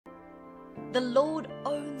The Lord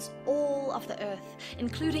owns all of the earth,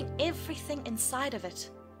 including everything inside of it.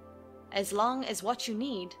 As long as what you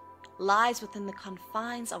need lies within the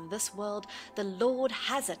confines of this world, the Lord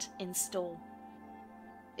has it in store.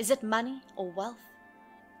 Is it money or wealth?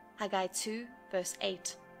 Haggai 2 verse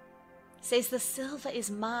 8 says, "The silver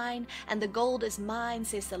is mine and the gold is mine,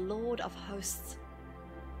 says the Lord of hosts."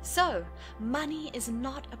 So, money is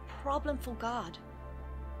not a problem for God.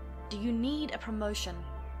 Do you need a promotion?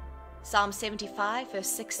 Psalm 75 verse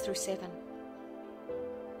 6 through 7.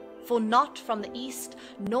 "For not from the east,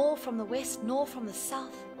 nor from the west, nor from the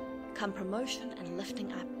south come promotion and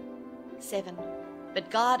lifting up." 7. "But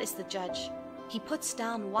God is the judge. He puts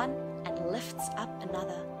down one and lifts up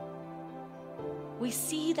another." We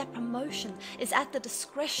see that promotion is at the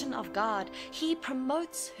discretion of God. He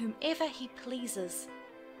promotes whomever He pleases.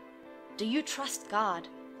 Do you trust God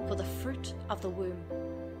for the fruit of the womb?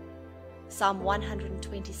 Psalm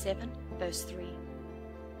 127 verse 3.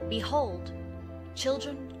 "Behold,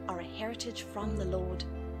 children are a heritage from the Lord,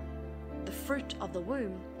 the fruit of the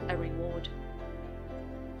womb a reward."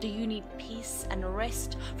 Do you need peace and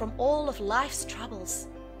rest from all of life's troubles?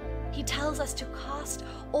 He tells us to cast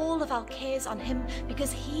all of our cares on Him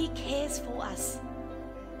because He cares for us.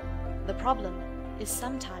 The problem is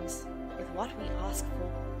sometimes with what we ask for.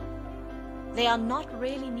 They are not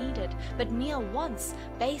really needed, but mere wants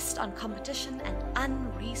based on competition and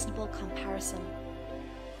unreasonable comparison.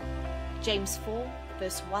 James 4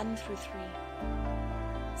 verse 1 through 3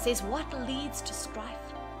 says, "What leads to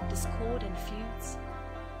strife, discord and feuds?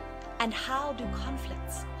 And how do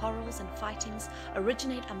conflicts, quarrels and fightings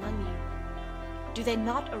originate among you? Do they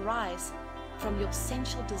not arise from your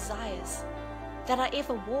sensual desires that are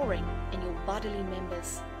ever warring in your bodily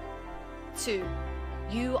members? 2.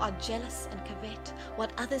 You are jealous and covet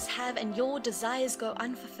what others have, and your desires go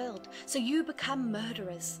unfulfilled, so you become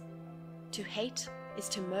murderers. To hate is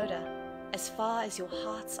to murder, as far as your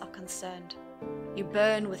hearts are concerned. You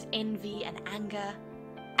burn with envy and anger,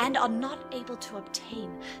 and are not able to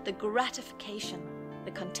obtain the gratification,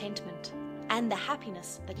 the contentment, and the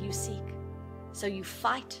happiness that you seek. So you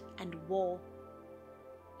fight and war.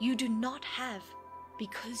 You do not have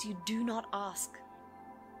because you do not ask."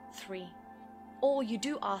 3. Or you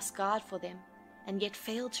do ask God for them, and yet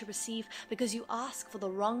fail to receive because you ask for the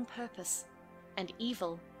wrong purpose and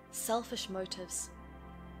evil, selfish motives.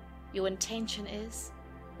 Your intention is,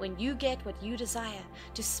 when you get what you desire,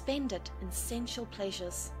 to spend it in sensual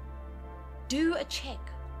pleasures. Do a check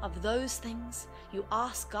of those things you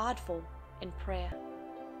ask God for in prayer.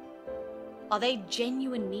 Are they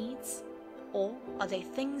genuine needs, or are they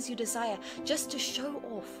things you desire just to show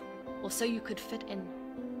off or so you could fit in?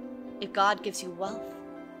 If God gives you wealth,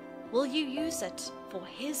 will you use it for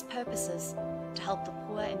His purposes, to help the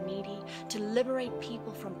poor and needy, to liberate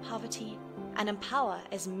people from poverty, and empower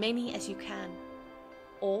as many as you can?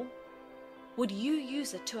 Or would you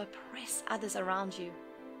use it to oppress others around you?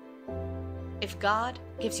 If God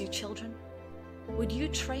gives you children, would you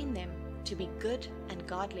train them to be good and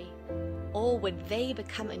godly? Or would they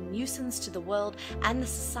become a nuisance to the world and the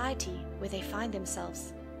society where they find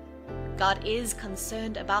themselves? God is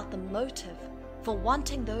concerned about the motive for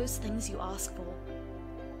wanting those things you ask for.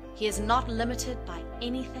 He is not limited by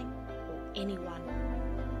anything or anyone.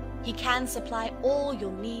 He can supply all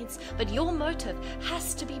your needs, but your motive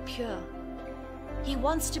has to be pure. He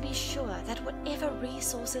wants to be sure that whatever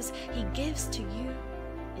resources He gives to you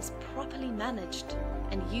is properly managed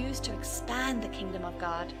and used to expand the kingdom of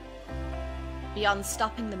God. Beyond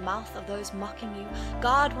stopping the mouth of those mocking you,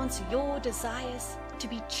 God wants your desires to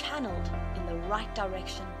be channeled in the right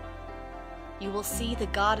direction. You will see the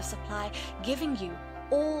God of supply giving you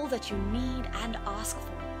all that you need and ask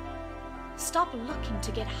for. Stop looking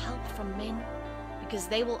to get help from men, because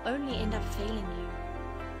they will only end up failing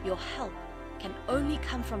you. Your help can only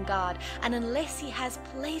come from God, and unless He has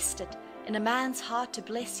placed it in a man's heart to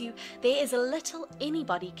bless you, there is little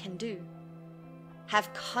anybody can do.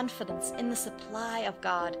 Have confidence in the supply of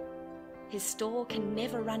God. His store can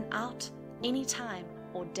never run out any time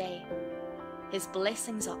or day. His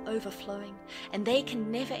blessings are overflowing, and they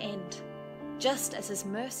can never end. Just as His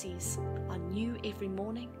mercies are new every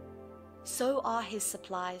morning, so are His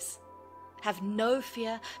supplies. Have no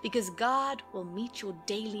fear, because God will meet your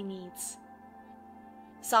daily needs.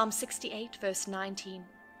 Psalm 68 verse 19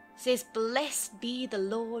 says, "Blessed be the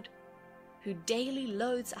Lord, who daily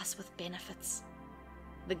loads us with benefits,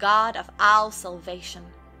 the God of our salvation."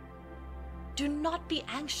 Do not be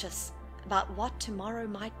anxious about what tomorrow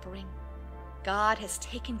might bring. God has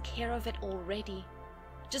taken care of it already.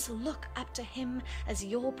 Just look up to Him as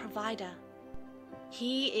your provider.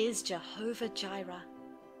 He is Jehovah Jireh.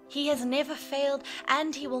 He has never failed,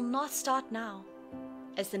 and He will not start now.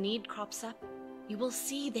 As the need crops up, you will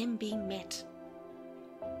see them being met.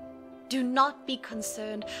 Do not be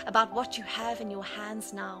concerned about what you have in your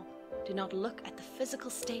hands now. Do not look at the physical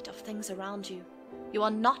state of things around you. You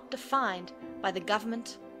are not defined by the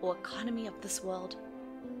government or economy of this world.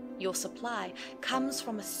 Your supply comes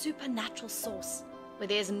from a supernatural source where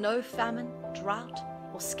there is no famine, drought,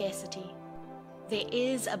 or scarcity. There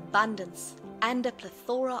is abundance and a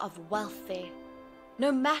plethora of wealth there.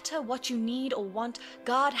 No matter what you need or want,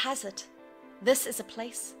 God has it. This is a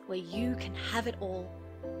place where you can have it all.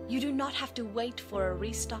 You do not have to wait for a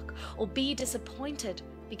restock or be disappointed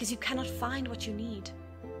because you cannot find what you need.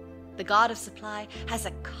 The God of supply has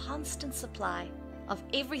a constant supply of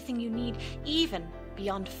everything you need, even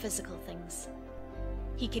beyond physical things.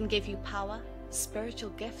 He can give you power,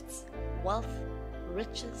 spiritual gifts, wealth,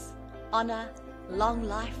 riches, honor, long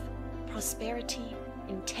life, prosperity,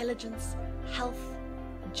 intelligence, health,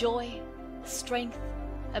 joy, strength,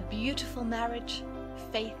 a beautiful marriage,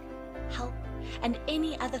 faith, help, and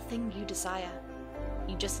any other thing you desire.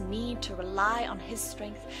 You just need to rely on His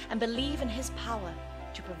strength and believe in His power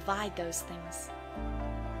to provide those things.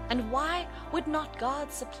 And why would not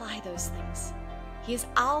God supply those things? He is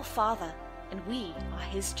our Father, and we are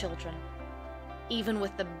His children. Even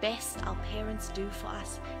with the best our parents do for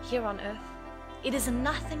us here on earth, it is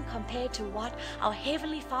nothing compared to what our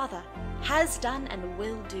Heavenly Father has done and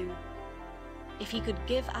will do. If He could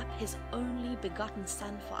give up His only begotten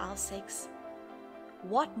Son for our sakes,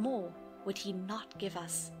 what more would He not give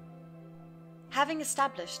us? Having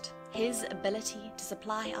established His ability to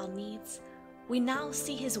supply our needs, we now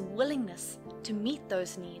see His willingness to meet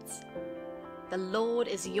those needs. The Lord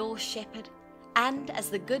is your shepherd, and as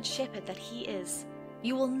the good shepherd that He is,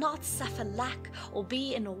 you will not suffer lack or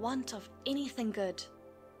be in want of anything good.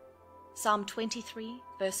 Psalm 23,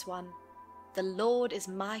 verse 1. The Lord is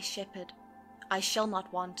my shepherd, I shall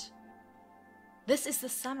not want. This is the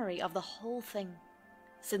summary of the whole thing.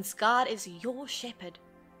 Since God is your shepherd,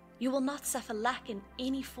 you will not suffer lack in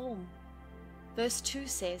any form. Verse 2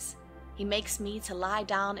 says, He makes me to lie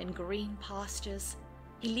down in green pastures.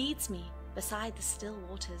 He leads me beside the still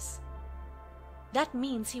waters. That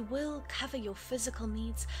means He will cover your physical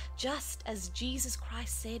needs, just as Jesus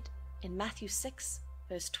Christ said in Matthew 6,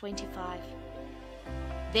 verse 25.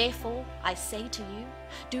 Therefore, I say to you,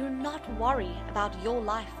 do not worry about your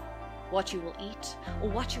life, what you will eat, or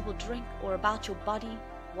what you will drink, or about your body,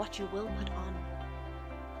 what you will put on.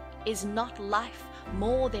 Is not life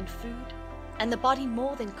more than food, and the body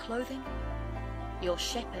more than clothing? Your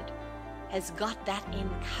shepherd has got that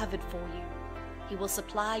end covered for you. He will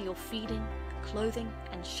supply your feeding, clothing,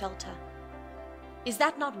 and shelter. Is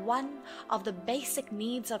that not one of the basic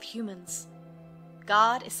needs of humans?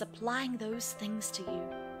 God is supplying those things to you.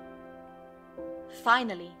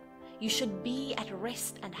 Finally, you should be at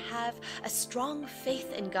rest and have a strong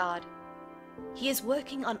faith in God. He is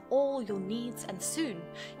working on all your needs, and soon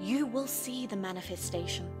you will see the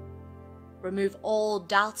manifestation. Remove all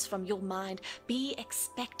doubts from your mind. Be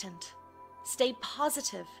expectant. Stay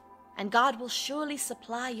positive, and God will surely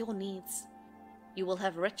supply your needs. You will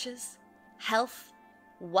have riches, health,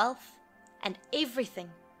 wealth, and everything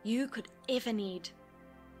you could ever need.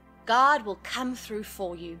 God will come through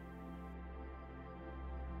for you.